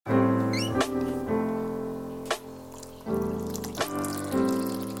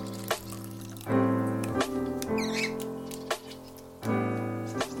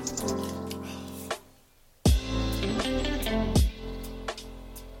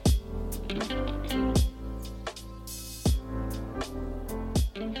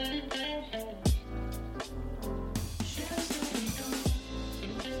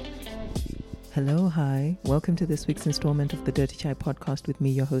Hello, hi. Welcome to this week's installment of the Dirty Chai podcast with me,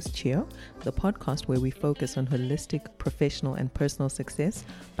 your host, Chio, the podcast where we focus on holistic, professional, and personal success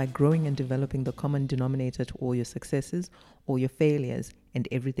by growing and developing the common denominator to all your successes, all your failures, and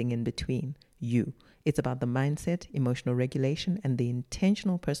everything in between, you. It's about the mindset, emotional regulation, and the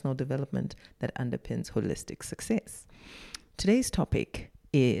intentional personal development that underpins holistic success. Today's topic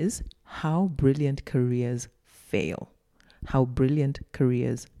is how brilliant careers fail. How brilliant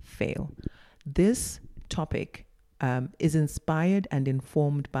careers fail. This topic is inspired and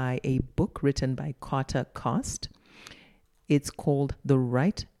informed by a book written by Carter Cast. It's called The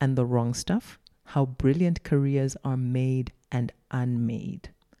Right and the Wrong Stuff, How Brilliant Careers Are Made and Unmade.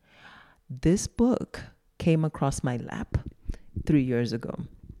 This book came across my lap 3 years ago,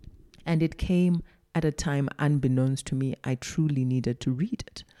 and it came at a time unbeknownst to me. I truly needed to read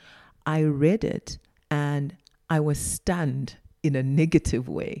it. I read it and I was stunned in a negative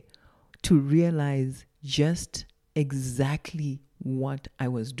way to realize just exactly what I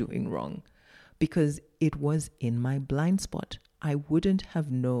was doing wrong, because it was in my blind spot. I wouldn't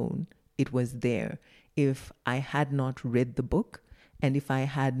have known it was there if I had not read the book and if I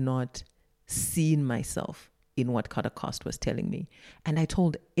had not seen myself in what Carter Cast was telling me. And I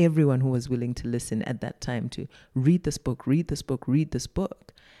told everyone who was willing to listen at that time to read this book, read this book, read this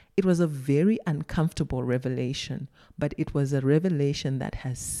book. It was a very uncomfortable revelation, but it was a revelation that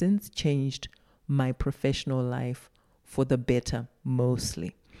has since changed my professional life for the better,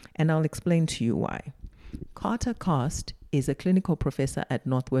 mostly. And I'll explain to you why. Carter Cast is a clinical professor at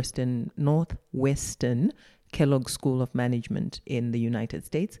Northwestern Kellogg School of Management in the United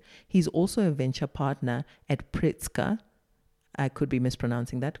States. He's also a venture partner at Pritzker, I could be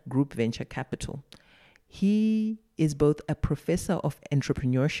mispronouncing that, Group Venture Capital. He is both a professor of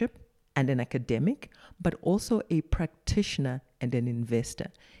entrepreneurship and an academic, but also a practitioner and an investor.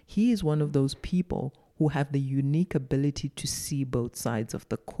 He is one of those people who have the unique ability to see both sides of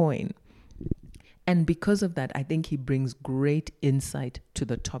the coin. And because of that, I think he brings great insight to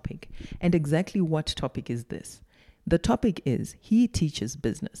the topic. And exactly what topic is this? The topic is he teaches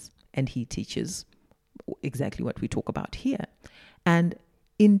business, and he teaches exactly what we talk about here. And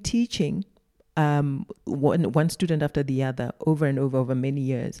in teaching, one student after the other, over and over many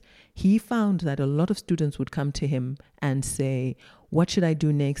years, he found that a lot of students would come to him and say, what should I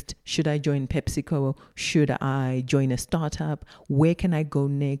do next? Should I join PepsiCo? Should I join a startup? Where can I go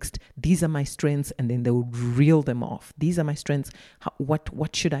next? These are my strengths. And then they would reel them off. These are my strengths.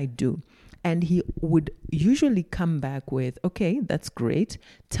 What should I do? And he would usually come back with, okay, that's great.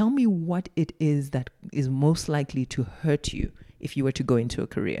 Tell me what it is that is most likely to hurt you if you were to go into a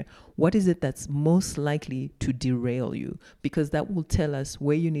career. What is it that's most likely to derail you? Because that will tell us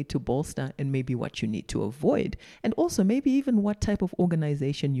where you need to bolster and maybe what you need to avoid. And also maybe even what type of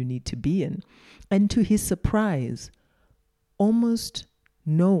organization you need to be in. And to his surprise, almost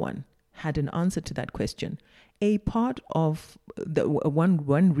no one had an answer to that question. A part of the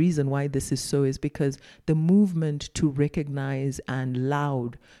one reason why this is so is because the movement to recognize and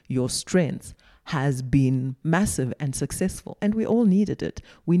laud your strengths has been massive and successful. And we all needed it.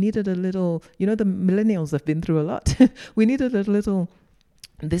 We needed a little, the millennials have been through a lot. We needed a little,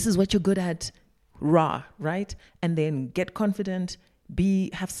 this is what you're good at, rah, right? And then get confident,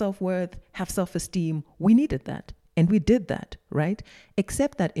 have self-worth, have self-esteem. We needed that. And we did that, right?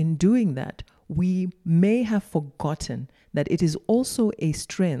 Except that in doing that, we may have forgotten that it is also a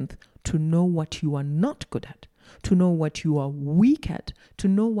strength to know what you are not good at, to know what you are weak at, to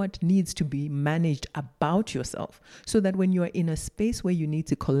know what needs to be managed about yourself, so that when you are in a space where you need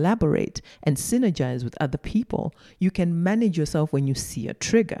to collaborate and synergize with other people, you can manage yourself when you see a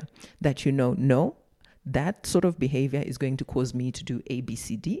trigger that no, that sort of behavior is going to cause me to do A, B,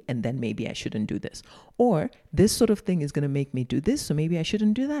 C, D, and then maybe I shouldn't do this. Or this sort of thing is going to make me do this, so maybe I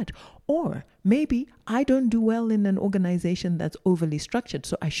shouldn't do that. Or maybe I don't do well in an organization that's overly structured,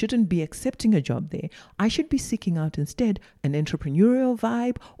 so I shouldn't be accepting a job there. I should be seeking out instead an entrepreneurial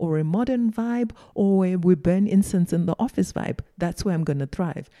vibe or a modern vibe or a we burn incense in the office vibe. That's where I'm going to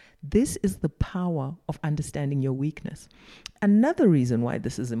thrive. This is the power of understanding your weakness. Another reason why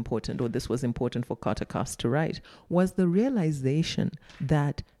this is important, or this was important for Carter Cast to write, was the realization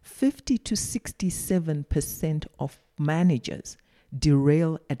that 50 to 67% of managers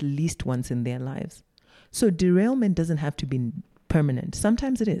derail at least once in their lives. So derailment doesn't have to be permanent.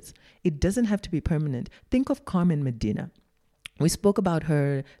 Sometimes it is. It doesn't have to be permanent. Think of Carmen Medina. We spoke about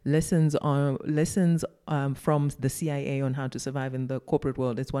her lessons from the CIA on how to survive in the corporate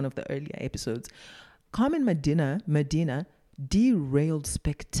world. It's one of the earlier episodes. Carmen Medina derailed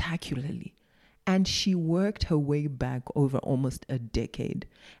spectacularly. And she worked her way back over almost a decade.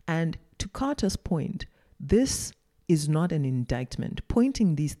 And to Carter's point, this is not an indictment.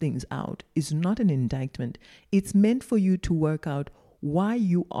 Pointing these things out is not an indictment. It's meant for you to work out why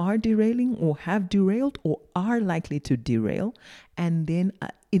you are derailing or have derailed or are likely to derail, and then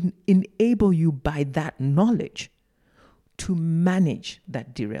enable you by that knowledge to manage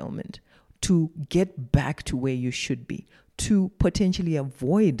that derailment, to get back to where you should be, to potentially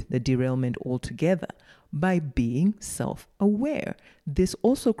avoid the derailment altogether by being self-aware. This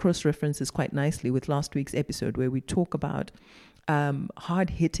also cross-references quite nicely with last week's episode where we talk about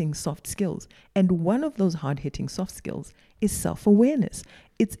hard-hitting soft skills. And one of those hard-hitting soft skills is self-awareness.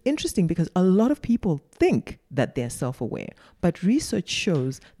 It's interesting because a lot of people think that they're self-aware, but research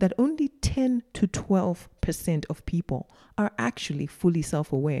shows that only 10 to 12% of people are actually fully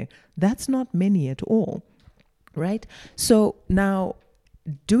self-aware. That's not many at all, right? So now,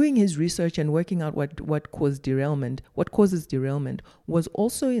 doing his research and working out what causes derailment was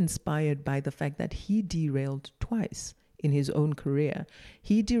also inspired by the fact that he derailed twice in his own career.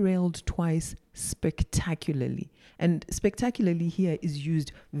 He derailed twice spectacularly. And spectacularly here is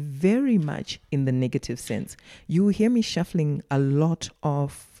used very much in the negative sense. You will hear me shuffling a lot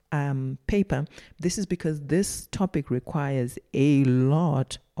of paper. This is because this topic requires a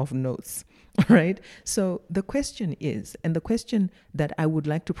lot of notes, right? So the question is, and the question that I would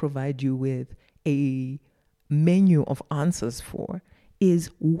like to provide you with a menu of answers for is,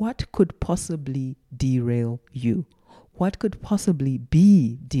 what could possibly derail you? What could possibly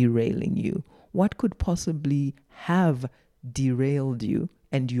be derailing you? What could possibly have derailed you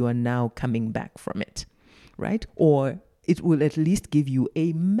and you are now coming back from it, right? Or it will at least give you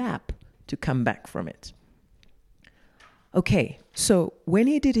a map to come back from it. Okay, so when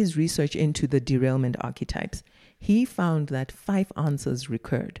he did his research into the derailment archetypes, he found that 5 answers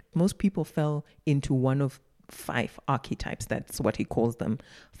recurred. Most people fell into one of 5 archetypes. That's what he calls them.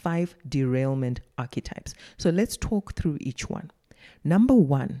 5 derailment archetypes. So let's talk through each one. Number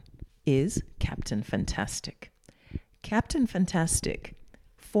 1 is Captain Fantastic. Captain Fantastic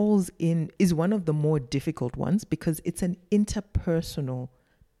is one of the more difficult ones because it's an interpersonal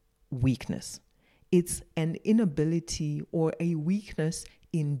weakness. It's an inability or a weakness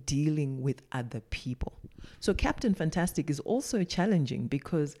in dealing with other people. So Captain Fantastic is also challenging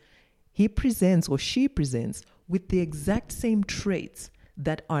because he presents or she presents with the exact same traits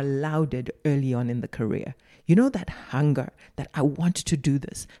that are lauded early on in the career. You know, that hunger, that I want to do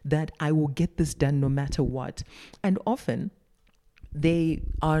this, that I will get this done no matter what. And often they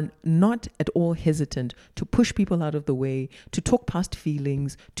are not at all hesitant to push people out of the way, to talk past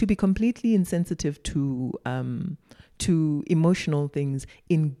feelings, to be completely insensitive to emotional things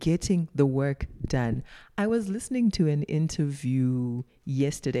in getting the work done. I was listening to an interview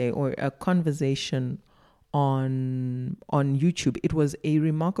yesterday, or a conversation on YouTube. It was a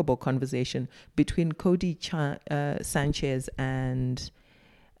remarkable conversation between Cody Sanchez and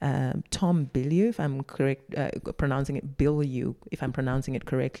Tom Bilyeu, if I'm correct, pronouncing it Bilyeu, if I'm pronouncing it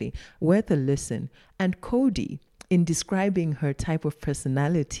correctly. Worth a listen. And Cody, in describing her type of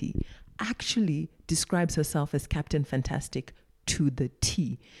personality, actually describes herself as Captain Fantastic to the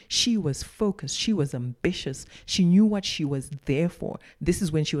T. She was focused. She was ambitious. She knew what she was there for. This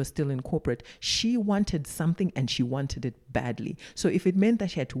is when she was still in corporate. She wanted something and she wanted it badly. So if it meant that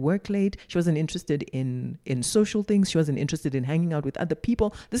she had to work late, she wasn't interested in social things. She wasn't interested in hanging out with other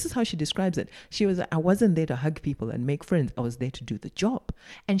people. This is how she describes it. I wasn't there to hug people and make friends. I was there to do the job.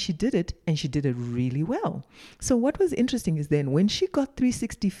 And she did it, and she did it really well. So what was interesting is then when she got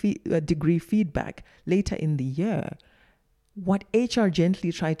 360-degree feedback later in the year, what HR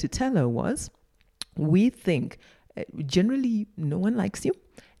gently tried to tell her was, we think generally no one likes you,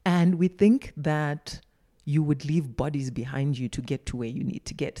 and we think that you would leave bodies behind you to get to where you need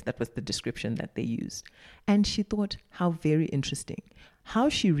to get. That was the description that they used. And she thought, how very interesting. How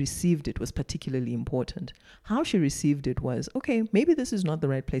she received it was particularly important. How she received it was, okay, maybe this is not the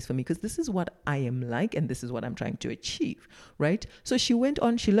right place for me because this is what I am like and this is what I'm trying to achieve, right? So she went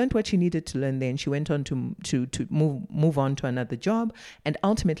on, she learned what she needed to learn there, and she went on to move on to another job and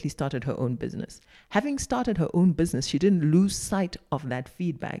ultimately started her own business. Having started her own business, she didn't lose sight of that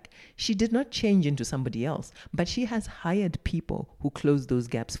feedback. She did not change into somebody else, but she has hired people who close those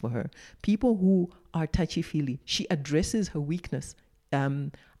gaps for her, people who are touchy-feely. She addresses her weakness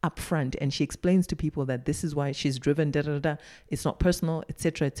up front, and she explains to people that this is why she's driven, it's not personal,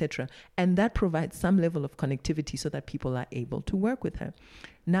 etc., etc. And that provides some level of connectivity so that people are able to work with her.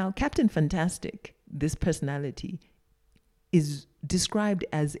 Now, Captain Fantastic, this personality, is described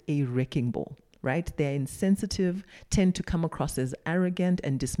as a wrecking ball. right? They're insensitive, tend to come across as arrogant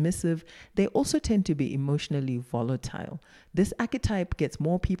and dismissive. They also tend to be emotionally volatile. This archetype gets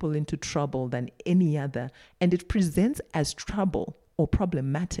more people into trouble than any other, and it presents as trouble or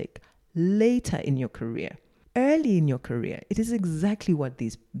problematic later in your career. Early in your career, it is exactly what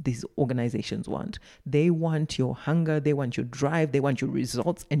these organizations want. They want your hunger, they want your drive, they want your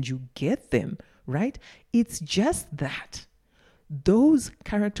results, and you get them, right? It's just that. Those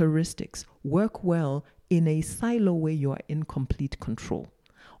characteristics work well in a silo where you are in complete control,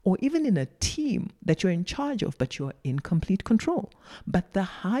 or even in a team that you're in charge of, but you're in complete control. But the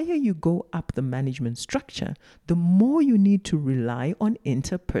higher you go up the management structure, the more you need to rely on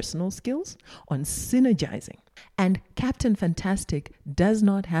interpersonal skills, on synergizing. And Captain Fantastic does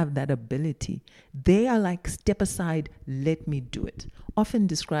not have that ability. They are like, step aside, let me do it. Often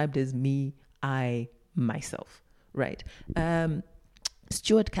described as me, I, myself. Right.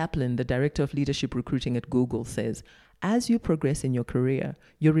 Stuart Kaplan, the director of leadership recruiting at Google, says, as you progress in your career,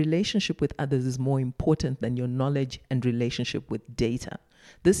 your relationship with others is more important than your knowledge and relationship with data.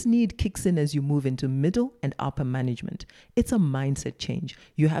 This need kicks in as you move into middle and upper management. It's a mindset change.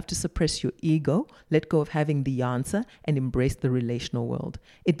 You have to suppress your ego, let go of having the answer, and embrace the relational world.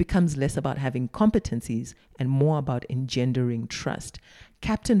 It becomes less about having competencies and more about engendering trust.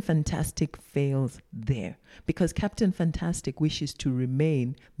 Captain Fantastic fails there because Captain Fantastic wishes to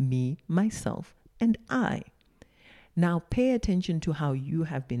remain me, myself, and I. Now pay attention to how you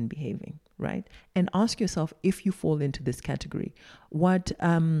have been behaving, right? And ask yourself if you fall into this category. What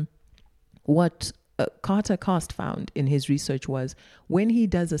Carter Cast found in his research was when he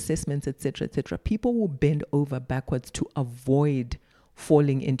does assessments, etc., people will bend over backwards to avoid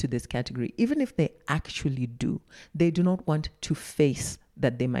falling into this category. Even if they actually do, they do not want to face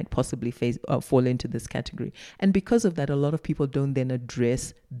that they might possibly fall into this category. And because of that, a lot of people don't then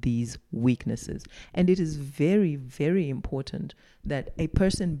address these weaknesses. And it is very, very important that a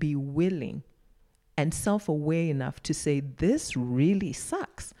person be willing and self-aware enough to say, this really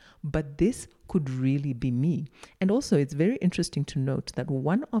sucks, but this could really be me. And also, it's very interesting to note that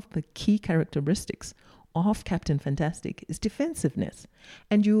one of the key characteristics of Captain Fantastic is defensiveness.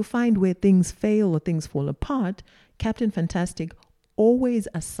 And you will find where things fail or things fall apart, Captain Fantastic always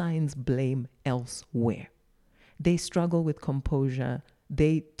assigns blame elsewhere. They struggle with composure.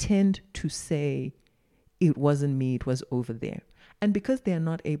 They tend to say, it wasn't me, it was over there. And because they are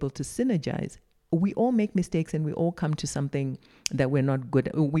not able to synergize, we all make mistakes and we all come to something that we're not good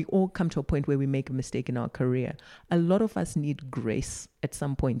at. We all come to a point where we make a mistake in our career. A lot of us need grace at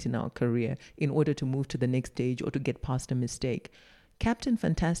some point in our career in order to move to the next stage or to get past a mistake. Captain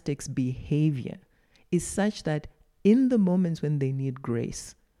Fantastic's behavior is such that in the moments when they need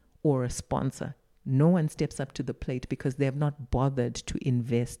grace or a sponsor, no one steps up to the plate because they have not bothered to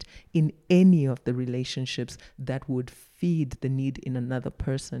invest in any of the relationships that would feed the need in another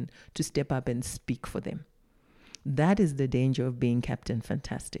person to step up and speak for them. That is the danger of being Captain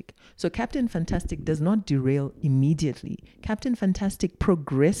Fantastic. So Captain Fantastic does not derail immediately. Captain Fantastic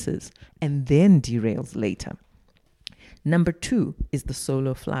progresses and then derails later. Number 2 is the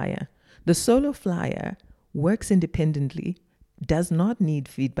solo flyer. The solo flyer works independently, does not need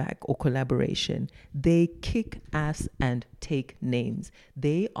feedback or collaboration. They kick ass and take names.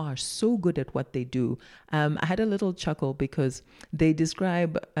 They are so good at what they do. I had a little chuckle because they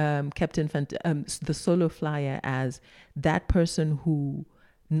describe the solo flyer as that person who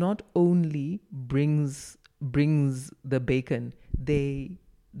not only brings the bacon, they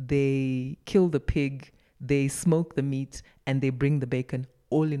kill the pig, they smoke the meat, and they bring the bacon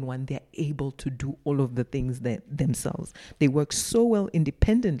all in one. They're able to do all of the things themselves. They work so well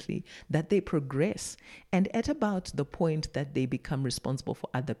independently that they progress. And at about the point that they become responsible for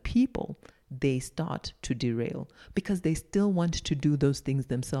other people, they start to derail because they still want to do those things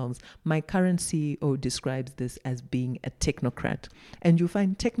themselves. My current CEO describes this as being a technocrat. And you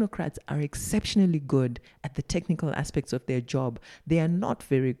find technocrats are exceptionally good at the technical aspects of their job. They are not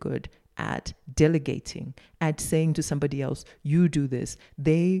very good at delegating, at saying to somebody else, you do this.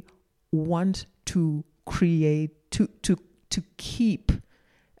 They want to create, to keep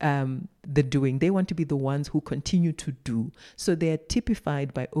the doing. They want to be the ones who continue to do. So they're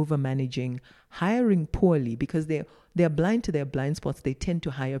typified by overmanaging, hiring poorly because they're blind to their blind spots. They tend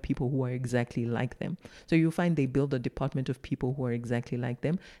to hire people who are exactly like them. So you find they build a department of people who are exactly like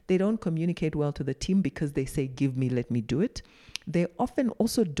them. They don't communicate well to the team because they say, give me, let me do it. They often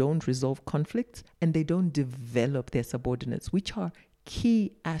also don't resolve conflicts and they don't develop their subordinates, which are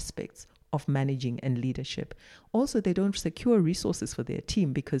key aspects of managing and leadership. Also, they don't secure resources for their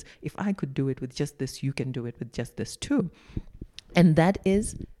team because if I could do it with just this, you can do it with just this too. And that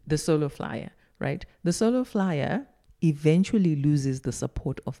is the solo flyer, right? The solo flyer eventually loses the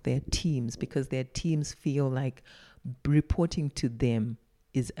support of their teams because their teams feel like reporting to them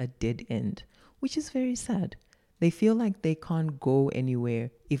is a dead end, which is very sad. They feel like they can't go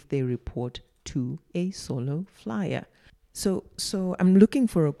anywhere if they report to a solo flyer. So I'm looking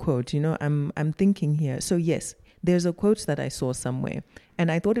for a quote, I'm thinking here. So yes, there's a quote that I saw somewhere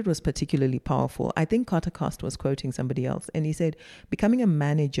and I thought it was particularly powerful. I think Carter Cast was quoting somebody else and he said, becoming a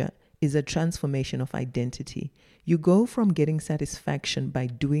manager is a transformation of identity. You go from getting satisfaction by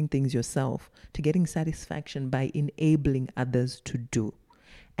doing things yourself to getting satisfaction by enabling others to do.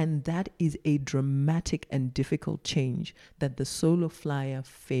 And that is a dramatic and difficult change that the solo flyer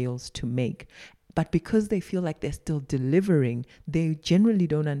fails to make. But because they feel like they're still delivering, they generally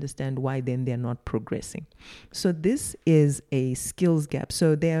don't understand why then they're not progressing. So this is a skills gap.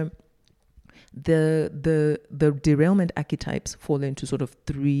 So the derailment archetypes fall into sort of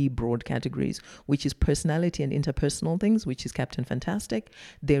three broad categories, which is personality and interpersonal things, which is Captain Fantastic.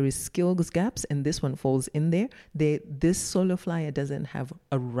 There is skills gaps, and this one falls in there. This solo flyer doesn't have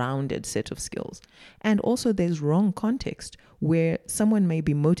a rounded set of skills. And also there's wrong context, where someone may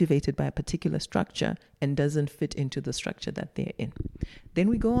be motivated by a particular structure and doesn't fit into the structure that they're in. Then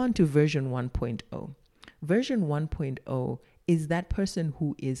we go on to version 1.0. Version 1.0 is that person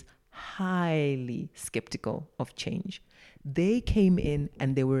who is highly skeptical of change. They came in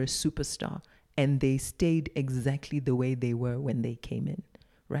and they were a superstar and they stayed exactly the way they were when they came in,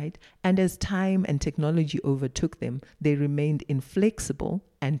 right? And as time and technology overtook them, they remained inflexible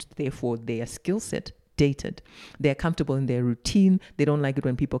and therefore their skill set dated. They're comfortable in their routine. They don't like it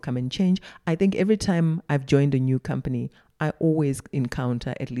when people come and change. I think every time I've joined a new company, I always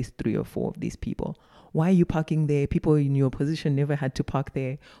encounter at least 3 or 4 of these people. Why are you parking there? People in your position never had to park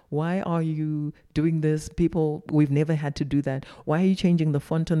there. Why are you doing this? People, we've never had to do that. Why are you changing the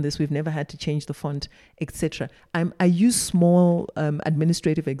font on this? We've never had to change the font, etc. I use small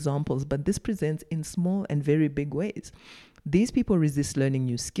administrative examples, but this presents in small and very big ways. These people resist learning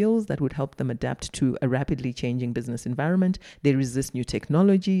new skills that would help them adapt to a rapidly changing business environment. They resist new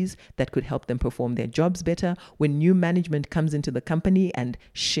technologies that could help them perform their jobs better. When new management comes into the company and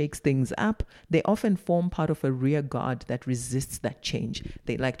shakes things up, they often form part of a rear guard that resists that change.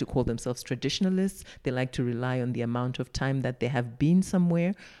 They like to call themselves traditionalists. They like to rely on the amount of time that they have been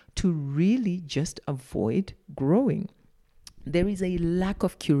somewhere to really just avoid growing. There is a lack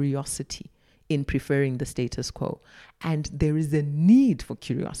of curiosity in preferring the status quo. And there is a need for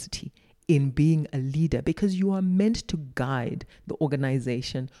curiosity in being a leader because you are meant to guide the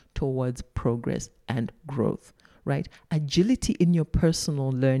organization towards progress and growth, right? Agility in your personal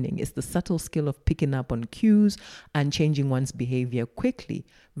learning is the subtle skill of picking up on cues and changing one's behavior quickly.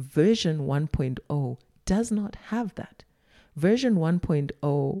 Version 1.0 does not have that. Version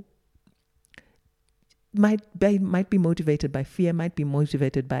 1.0 might be motivated by fear, might be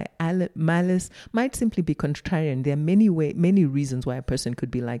motivated by malice, might simply be contrarian. There are many reasons why a person could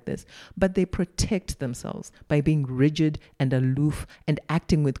be like this, but they protect themselves by being rigid and aloof and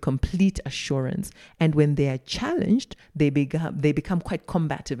acting with complete assurance. And when they are challenged, they become quite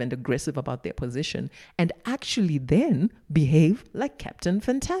combative and aggressive about their position and actually then behave like Captain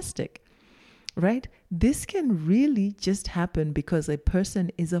Fantastic. Right? This can really just happen because a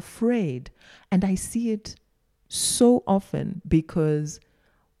person is afraid. And I see it so often because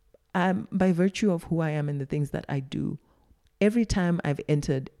by virtue of who I am and the things that I do, every time I've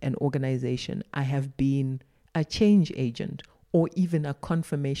entered an organization, I have been a change agent or even a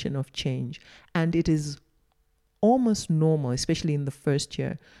confirmation of change. And it is almost normal, especially in the first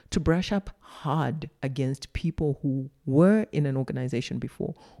year, to brush up hard against people who were in an organization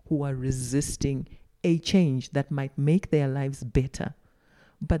before, who are resisting a change that might make their lives better,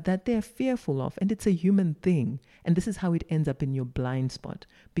 but that they're fearful of. And it's a human thing. And this is how it ends up in your blind spot,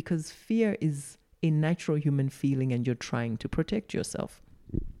 because fear is a natural human feeling and you're trying to protect yourself.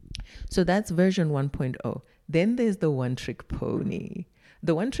 So that's version 1.0. Then there's the one-trick pony.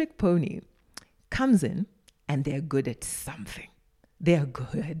 The one-trick pony comes in and they're good at something. They're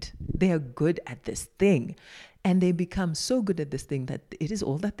good. They are good at this thing. And they become so good at this thing that it is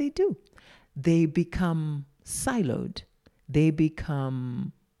all that they do. They become siloed. They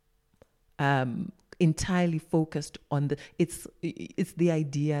become entirely focused on it's the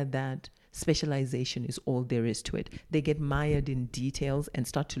idea that specialization is all there is to it. They get mired in details and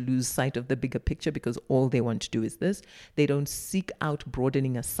start to lose sight of the bigger picture because all they want to do is this. They don't seek out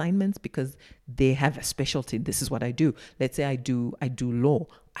broadening assignments because they have a specialty. This is what I do. Let's say I do law.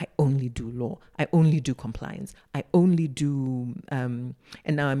 I only do law. I only do compliance. I only do, and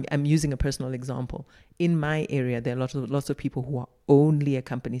now I'm using a personal example. In my area, there are lots of people who are only a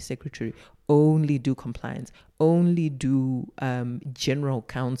company secretary, only do compliance, only do general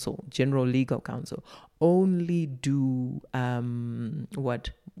legal counsel, only do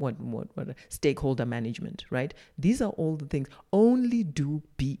stakeholder management, right? These are all the things. Only do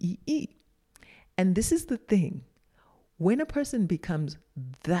BEE. And this is the thing. When a person becomes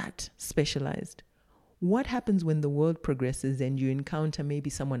that specialized, what happens when the world progresses and you encounter maybe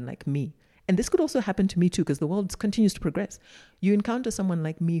someone like me? And this could also happen to me too, because the world continues to progress. You encounter someone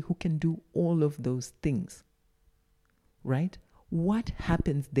like me who can do all of those things, right? What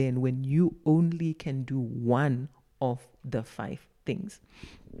happens then when you only can do one of the 5 things?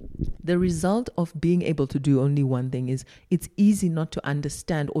 The result of being able to do only one thing is it's easy not to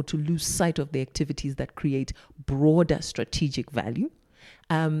understand or to lose sight of the activities that create broader strategic value.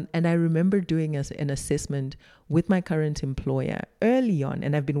 And I remember doing an assessment with my current employer early on,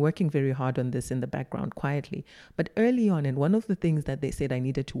 and I've been working very hard on this in the background quietly, but early on, and one of the things that they said I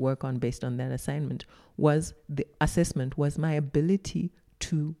needed to work on based on that assessment was my ability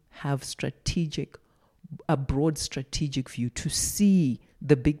to have a broad strategic view, to see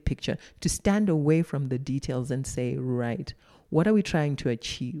the big picture, to stand away from the details and say, right, what are we trying to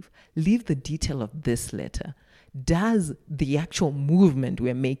achieve? Leave the detail of this letter. Does the actual movement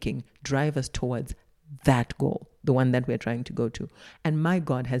we're making drive us towards that goal, the one that we're trying to go to? And my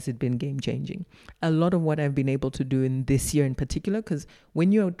God, has it been game changing. A lot of what I've been able to do in this year in particular, because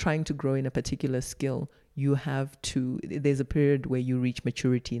when you're trying to grow in a particular skill, there's a period where you reach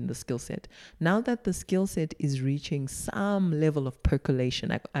maturity in the skill set. Now that the skill set is reaching some level of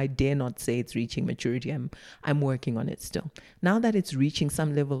percolation, I dare not say it's reaching maturity. I'm working on it still. Now that it's reaching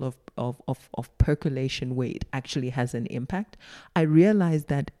some level of percolation where it actually has an impact, I realized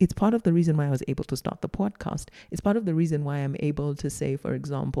that it's part of the reason why I was able to start the podcast. It's part of the reason why I'm able to say, for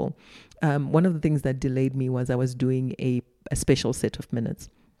example, one of the things that delayed me was I was doing a special set of minutes.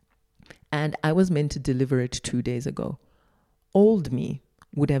 And I was meant to deliver it 2 days ago. Old me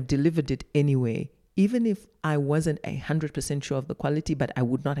would have delivered it anyway, even if I wasn't 100% sure of the quality, but I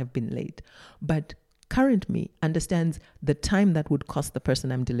would not have been late. But current me understands the time that would cost the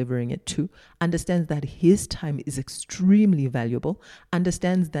person I'm delivering it to, understands that his time is extremely valuable,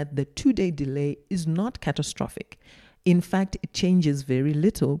 understands that the 2-day delay is not catastrophic. In fact, it changes very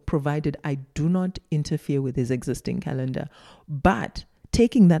little, provided I do not interfere with his existing calendar. But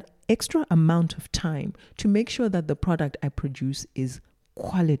taking that extra amount of time to make sure that the product I produce is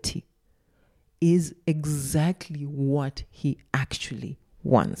quality is exactly what he actually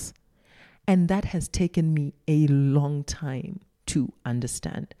wants. And that has taken me a long time to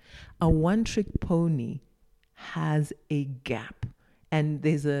understand. A one-trick pony has a gap. And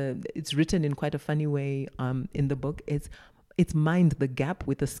it's written in quite a funny way in the book. It's mind the gap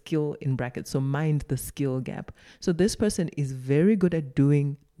with a skill in brackets. So mind the skill gap. So this person is very good at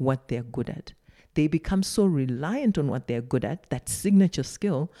doing what they're good at. They become so reliant on what they're good at, that signature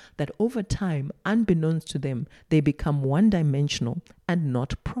skill, that over time, unbeknownst to them, they become one-dimensional and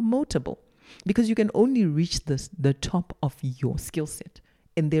not promotable. Because you can only reach the top of your skill set.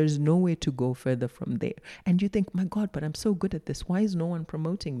 And there's nowhere to go further from there. And you think, my God, but I'm so good at this. Why is no one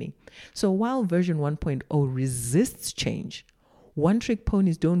promoting me? So while version 1.0 resists change, one-trick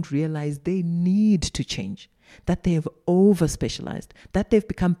ponies don't realize they need to change, that they have over-specialized, that they've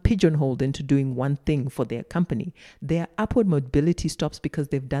become pigeonholed into doing one thing for their company. Their upward mobility stops because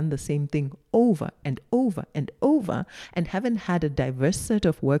they've done the same thing over and over and over and haven't had a diverse set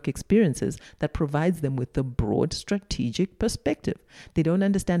of work experiences that provides them with a broad strategic perspective. They don't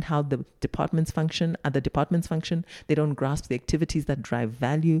understand how the departments function, other departments function. They don't grasp the activities that drive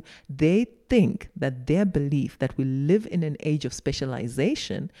value. They think that their belief that we live in an age of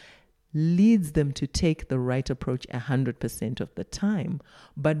specialization leads them to take the right approach 100% of the time.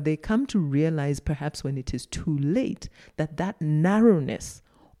 But they come to realize, perhaps when it is too late, that narrowness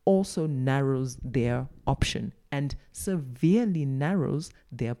also narrows their option and severely narrows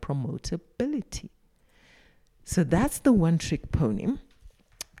their promotability. So that's the one-trick pony.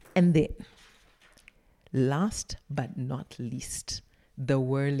 And then, last but not least, the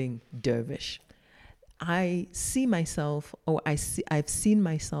whirling dervish. I've seen myself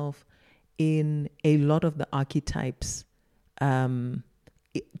in a lot of the archetypes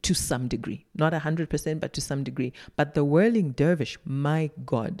to some degree, not 100%, but to some degree. But the whirling dervish, my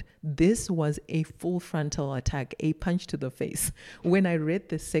God, this was a full frontal attack, a punch to the face. When I read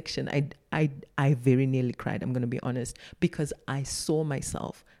this section, I very nearly cried, I'm going to be honest, because I saw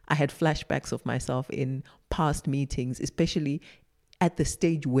myself. I had flashbacks of myself in past meetings, especially at the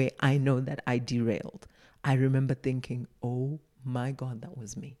stage where I know that I derailed. I remember thinking, oh my God, that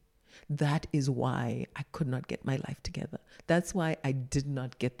was me. That is why I could not get my life together. That's why I did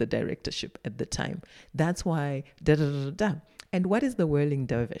not get the directorship at the time. That's why da da da da. And what is the whirling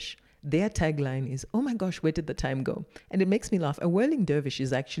dervish? Their tagline is, oh my gosh, where did the time go? And it makes me laugh. A whirling dervish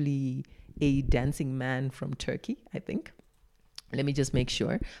is actually a dancing man from Turkey, I think. Let me just make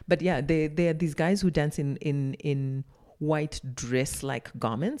sure. But yeah, they are these guys who dance in white dress-like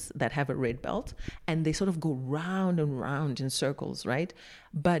garments that have a red belt, and they sort of go round and round in circles, right?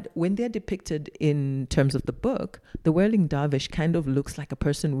 But when they're depicted in terms of the book, the whirling dervish kind of looks like a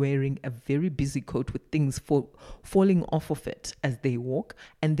person wearing a very busy coat with things falling off of it as they walk,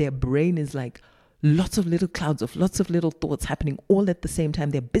 and their brain is like lots of little clouds of lots of little thoughts happening all at the same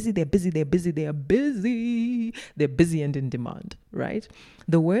time. They're busy and in demand, right?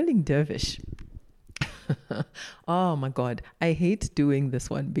 The whirling dervish. Oh my God. I hate doing this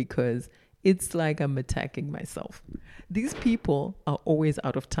one because it's like I'm attacking myself. These people are always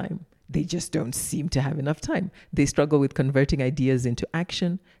out of time. They just don't seem to have enough time. They struggle with converting ideas into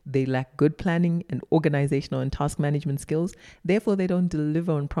action. They lack good planning and organizational and task management skills. Therefore, they don't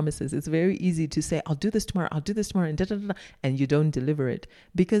deliver on promises. It's very easy to say, I'll do this tomorrow, and da, da, da, and you don't deliver it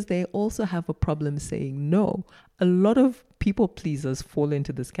because they also have a problem saying no. A lot of people pleasers fall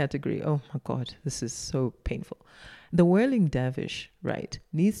into this category. Oh my God, this is so painful. The whirling dervish, right,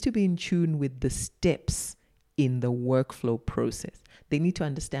 needs to be in tune with the steps in the workflow process. They need to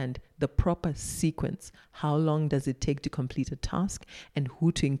understand the proper sequence. How long does it take to complete a task and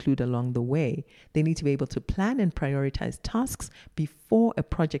who to include along the way? They need to be able to plan and prioritize tasks before a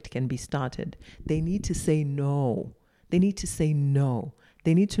project can be started. They need to say no. They need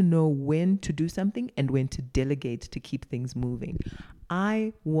to know when to do something and when to delegate to keep things moving.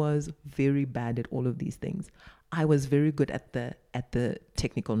 I was very bad at all of these things. I was very good at the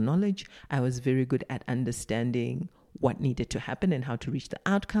technical knowledge. I was very good at understanding what needed to happen and how to reach the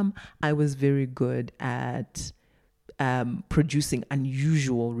outcome. I was very good at producing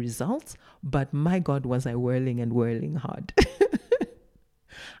unusual results, but my God, was I whirling and whirling hard.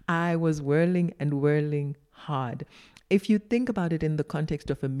 I was whirling and whirling hard. If you think about it in the context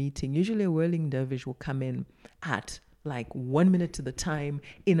of a meeting, usually a whirling dervish will come in at like 1 minute to the time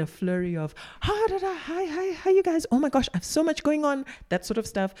in a flurry of, hi, you guys. Oh my gosh, I have so much going on. That sort of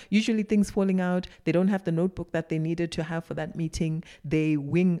stuff. Usually things falling out. They don't have the notebook that they needed to have for that meeting. They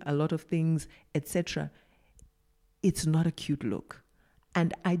wing a lot of things, etc. It's not a cute look.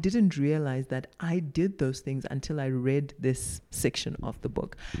 And I didn't realize that I did those things until I read this section of the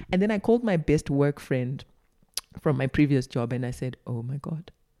book. And then I called my best work friend from my previous job and I said, oh my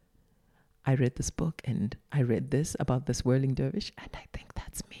God, I read this book and I read this about this whirling dervish and I think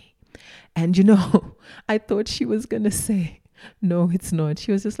that's me. And you know, I thought she was going to say, no, it's not.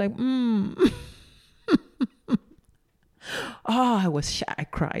 She was just like, I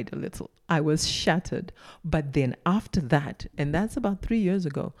cried a little. I was shattered. But then after that, and that's about 3 years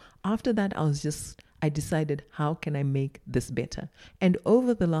ago, after that, I decided, how can I make this better? And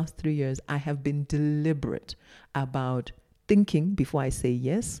over the last 3 years, I have been deliberate about thinking before I say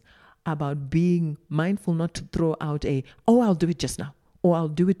yes, about being mindful not to throw out I'll do it just now, or I'll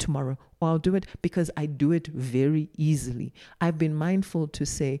do it tomorrow, or I'll do it because I do it very easily. I've been mindful to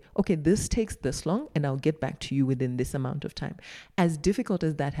say, okay, this takes this long and I'll get back to you within this amount of time. As difficult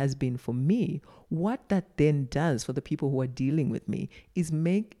as that has been for me, what that then does for the people who are dealing with me is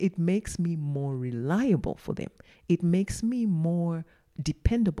it makes me more reliable for them. It makes me more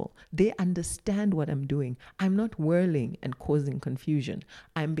dependable. They understand what I'm doing. I'm not whirling and causing confusion.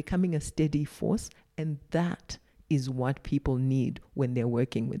 I'm becoming a steady force, and that is what people need when they're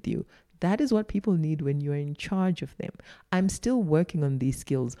working with you. That is what people need when you're in charge of them. I'm still working on these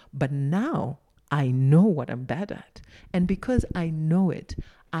skills, but now I know what I'm bad at. And because I know it,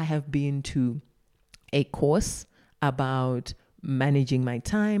 I have been to a course about managing my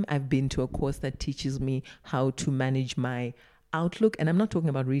time. I've been to a course that teaches me how to manage my Outlook. And I'm not talking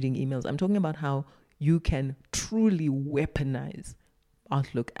about reading emails. I'm talking about how you can truly weaponize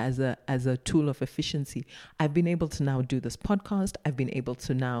Outlook as a tool of efficiency. I've been able to now do this podcast. I've been able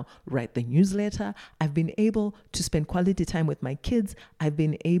to now write the newsletter. I've been able to spend quality time with my kids. I've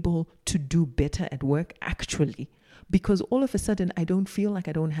been able to do better at work, actually, because all of a sudden I don't feel like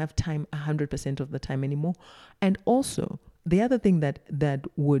I don't have time 100% of the time anymore. And also, the other thing that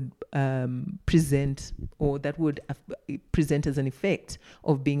would present as an effect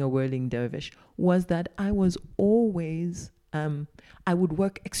of being a whirling dervish was that I was always I would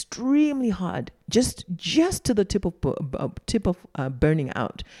work extremely hard, just to the tip of burning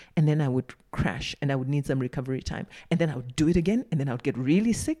out, and then I would crash, and I would need some recovery time, and then I would do it again, and then I would get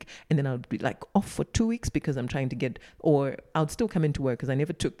really sick, and then I would be like off for 2 weeks because I'm trying to get, or I would still come into work because I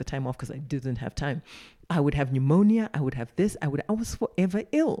never took the time off because I didn't have time. I would have pneumonia, I would have this, I was forever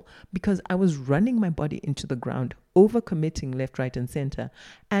ill because I was running my body into the ground, overcommitting left, right, and center.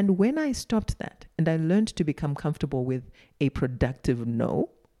 And when I stopped that and I learned to become comfortable with a productive no,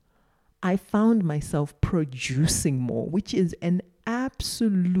 I found myself producing more, which is an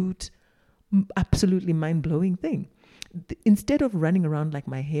absolutely mind-blowing thing. Instead of running around like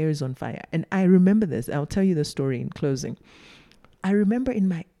my hair is on fire, and I remember this, I'll tell you the story in closing. I remember in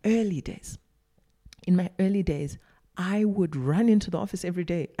my early days, I would run into the office every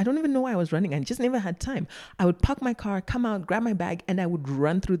day. I don't even know why I was running. I just never had time. I would park my car, come out, grab my bag, and I would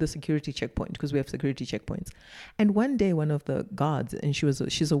run through the security checkpoint because we have security checkpoints. And one day, one of the guards, and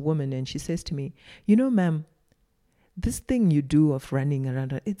she's a woman, and she says to me, ma'am, this thing you do of running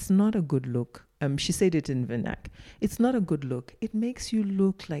around, it's not a good look. She said it in vernac. It's not a good look. It makes you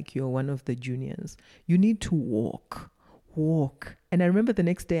look like you're one of the juniors. You need to walk. And I remember the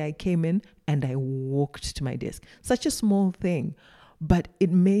next day I came in and I walked to my desk. Such a small thing, but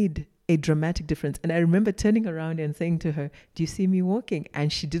it made a dramatic difference. And I remember turning around and saying to her, do you see me walking? And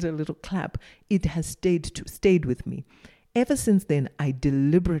she did a little clap. It has stayed with me. Ever since then, I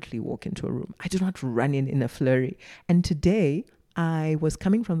deliberately walk into a room. I do not run in a flurry. And today I was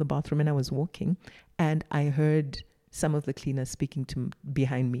coming from the bathroom and I was walking and I heard some of the cleaners speaking to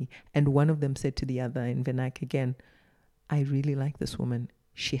behind me. And one of them said to the other in vernac again, I really like this woman.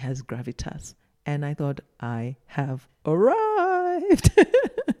 She has gravitas. And I thought, I have arrived.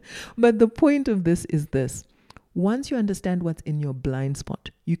 But the point of this is this. Once you understand what's in your blind spot,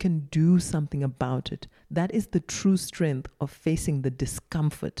 you can do something about it. That is the true strength of facing the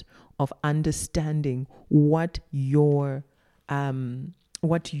discomfort of understanding what your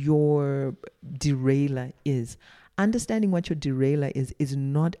derailer is. Understanding what your derailer is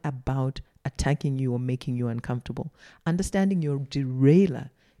not about attacking you or making you uncomfortable. Understanding your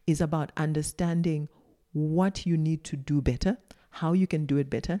derailer is about understanding what you need to do better, how you can do it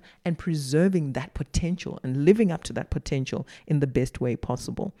better, and preserving that potential and living up to that potential in the best way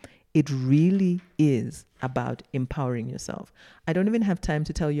possible. It really is about empowering yourself. I don't even have time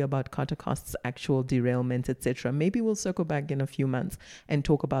to tell you about Carter Cost's actual derailments, etc. Maybe we'll circle back in a few months and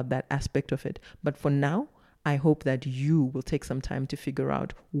talk about that aspect of it. But for now, I hope that you will take some time to figure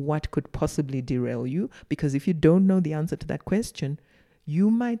out what could possibly derail you, because if you don't know the answer to that question,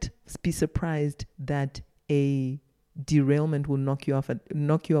 you might be surprised that a derailment will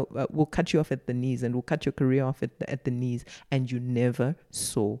will cut you off at the knees and will cut your career off at the knees, and you never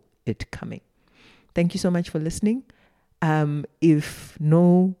saw it coming. Thank you so much for listening. If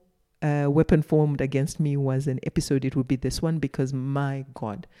no weapon formed against me was an episode, it would be this one, because my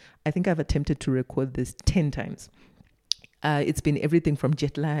God, I think I've attempted to record this 10 times. It's been everything from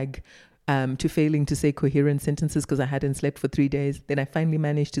jet lag to failing to say coherent sentences because I hadn't slept for 3 days. Then I finally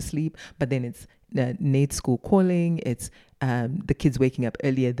managed to sleep, but then it's Nate's school calling. It's the kids waking up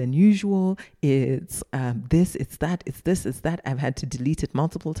earlier than usual. It's this, it's that, it's this, it's that. I've had to delete it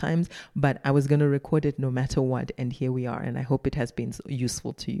multiple times, but I was going to record it no matter what. And here we are. And I hope it has been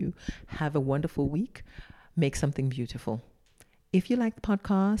useful to you. Have a wonderful week. Make something beautiful. If you like the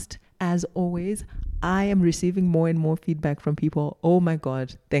podcast, as always, I am receiving more and more feedback from people. Oh my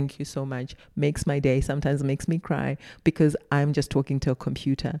God, thank you so much. Makes my day. Sometimes makes me cry because I'm just talking to a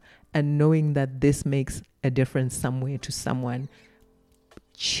computer, and knowing that this makes a difference somewhere to someone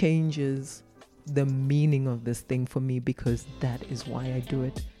changes the meaning of this thing for me, because that is why I do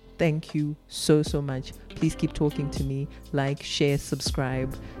it. Thank you so much. Please keep talking to me. Like, share,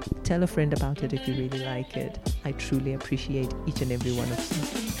 subscribe. Tell a friend about it if you really like it. I truly appreciate each and every one of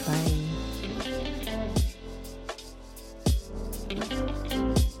you. Bye.